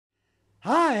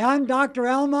Hi, I'm Dr.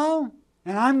 Elmo,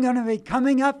 and I'm going to be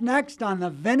coming up next on the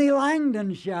Vinnie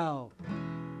Langdon Show.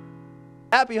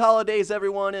 Happy holidays,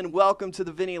 everyone, and welcome to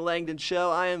the Vinnie Langdon Show.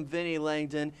 I am Vinnie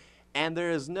Langdon, and there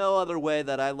is no other way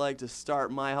that I like to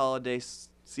start my holiday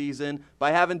season by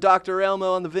having Dr.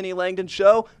 Elmo on the Vinnie Langdon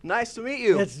Show. Nice to meet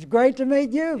you. It's great to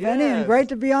meet you, Vinnie, and great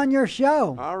to be on your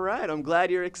show. All right, I'm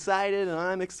glad you're excited, and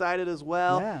I'm excited as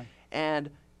well. Yeah. And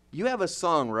you have a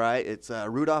song, right? It's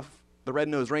Rudolph the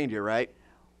Red-Nosed Reindeer, right?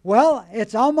 Well,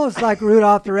 it's almost like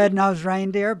Rudolph the Red-Nosed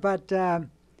Reindeer, but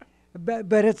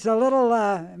it's a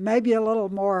little, maybe a little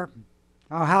more,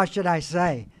 how should I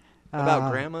say?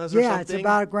 About grandmas or something? Yeah, it's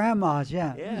about grandmas,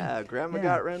 yeah. Yeah, Grandma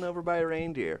got run over by a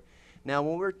reindeer. Now,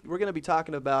 when we're going to be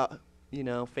talking about,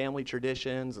 family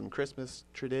traditions and Christmas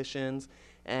traditions,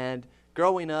 and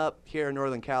growing up here in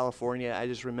Northern California, I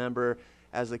just remember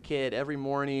as a kid, every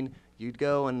morning you'd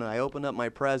go and I opened up my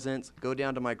presents, go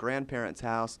down to my grandparents'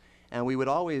 house, and we would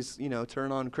always,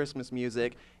 turn on Christmas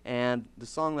music, and the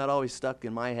song that always stuck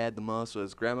in my head the most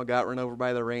was Grandma Got Run Over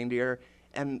by the Reindeer.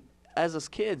 And as us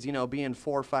kids, being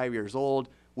 4 or 5 years old,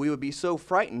 we would be so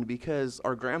frightened because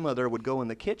our grandmother would go in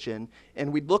the kitchen,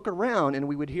 and we'd look around, and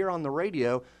we would hear on the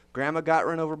radio, Grandma got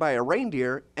run over by a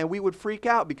reindeer, and we would freak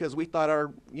out because we thought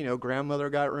our, grandmother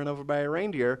got run over by a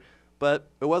reindeer.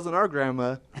 But it wasn't our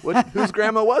grandma. Whose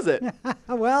grandma was it?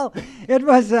 Well, it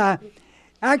was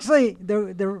actually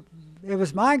it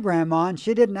was my grandma, and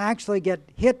she didn't actually get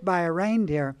hit by a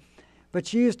reindeer, but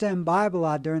she used to imbibe a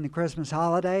lot during the Christmas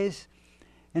holidays.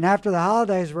 And after the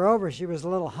holidays were over, she was a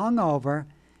little hungover.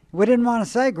 We didn't want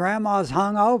to say Grandma's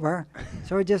hungover,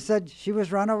 so we just said she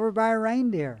was run over by a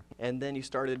reindeer. And then you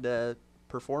started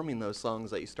performing those songs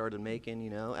that you started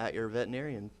making, at your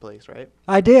veterinarian place, right?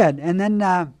 I did, and then,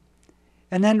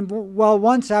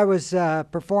 once I was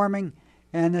performing,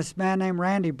 and this man named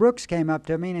Randy Brooks came up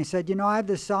to me and he said, I have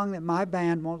this song that my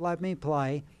band won't let me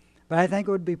play, but I think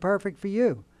it would be perfect for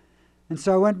you. And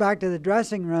so I went back to the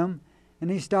dressing room, and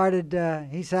he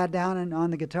sat down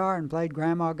on the guitar and played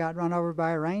Grandma Got Run Over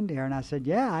by a Reindeer. And I said,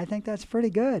 yeah, I think that's pretty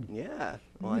good. Yeah,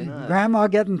 why not? Grandma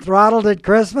getting throttled at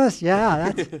Christmas?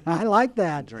 Yeah, I like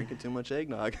that. Drinking too much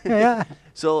eggnog. Yeah.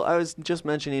 So I was just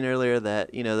mentioning earlier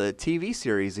that, the TV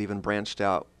series even branched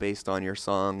out based on your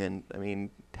song.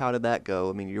 And, how did that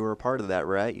go? You were a part of that,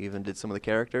 right? You even did some of the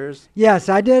characters? Yes,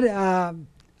 I did. I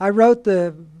co-wrote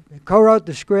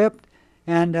the script,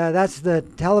 and that's the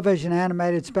television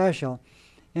animated special.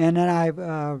 And then I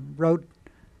wrote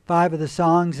 5 of the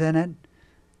songs in it,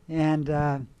 and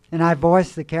I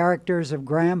voiced the characters of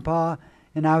Grandpa,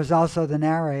 and I was also the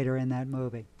narrator in that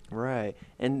movie. Right.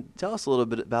 And tell us a little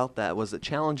bit about that. Was it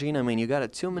challenging? You got a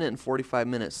 2-minute and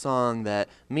 45-minute song that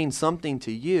means something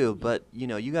to you, but,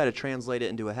 you got to translate it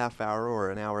into a half-hour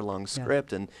or an hour-long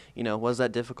script, and, was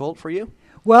that difficult for you?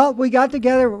 Well, we got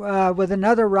together with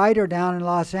another writer down in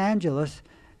Los Angeles,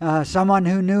 someone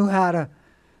who knew how to,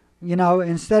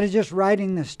 instead of just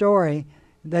writing the story,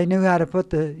 they knew how to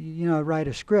write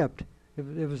a script.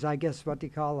 It was, I guess, what they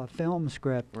call a film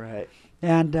script. Right.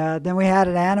 And then we had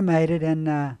it animated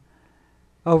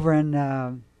over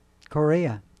in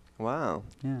Korea. Wow.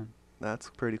 Yeah.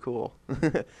 That's pretty cool.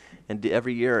 And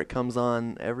every year it comes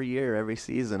on, every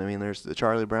season. There's the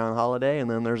Charlie Brown holiday, and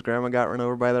then there's Grandma Got Run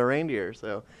Over by the Reindeer.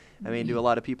 So, do a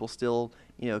lot of people still,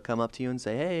 come up to you and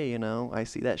say, hey, I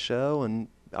see that show and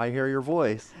I hear your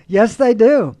voice? Yes, they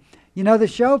do. The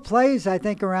show plays, I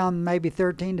think, around maybe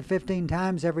 13 to 15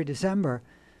 times every December.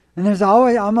 And there's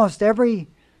almost every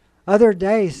other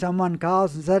day someone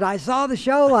calls and said, I saw the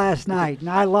show last night. And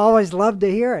I always love to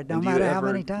hear it, no matter how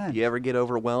many times. Do you ever get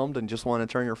overwhelmed and just want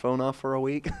to turn your phone off for a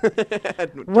week?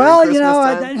 Well,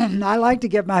 I like to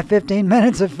get my 15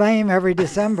 minutes of fame every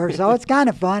December, so it's kind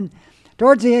of fun.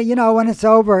 Towards the, when it's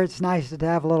over, it's nice to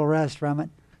have a little rest from it.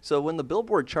 So when the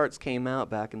Billboard charts came out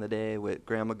back in the day with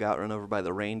Grandma Got Run Over by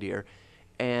the Reindeer,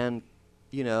 and,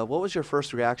 what was your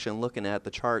first reaction looking at the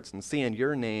charts and seeing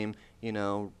your name,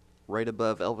 right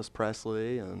above Elvis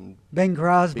Presley and Bing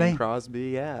Crosby? Bing Crosby,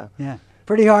 yeah. Yeah,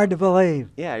 pretty hard to believe.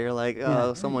 Yeah, you're like,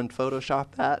 oh, someone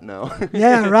photoshopped that? No.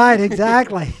 Yeah, right,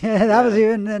 exactly. That was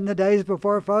even in the days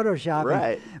before Photoshopping.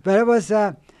 Right. But it was,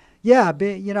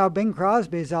 Bing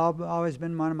Crosby's always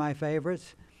been one of my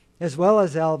favorites, as well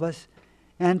as Elvis.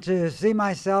 And to see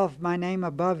my name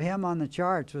above him on the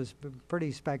charts was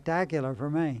pretty spectacular for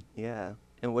me. Yeah.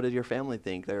 And what did your family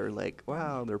think? They were like,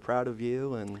 wow, they're proud of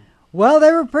you? And Well,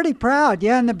 they were pretty proud.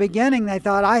 Yeah, in the beginning they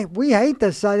thought, we hate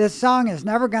this. This song is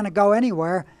never going to go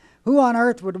anywhere. Who on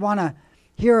earth would want to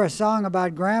hear a song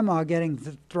about Grandma getting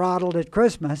throttled at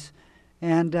Christmas?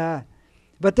 And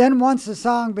But then once the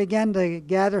song began to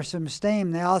gather some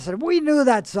steam, they all said, we knew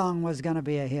that song was going to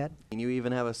be a hit. And you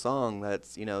even have a song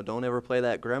that's, don't ever play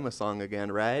that grandma song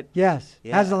again, right? Yes.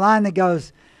 Yeah. Has a line that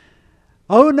goes,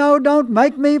 oh no, don't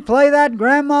make me play that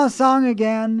grandma song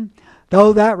again.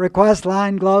 Though that request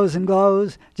line glows and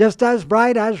glows, just as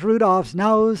bright as Rudolph's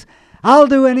nose, I'll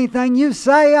do anything you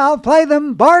say, I'll play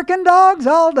them barking dogs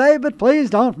all day, but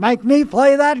please don't make me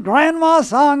play that grandma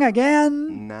song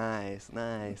again. Nice,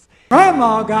 nice.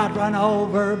 Grandma got run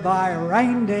over by a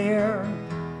reindeer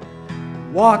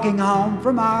walking home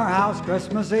from our house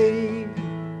Christmas Eve.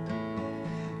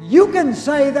 You can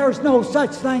say there's no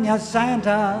such thing as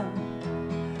Santa,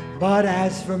 but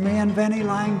as for me and Vinnie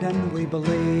Langdon, we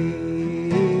believe.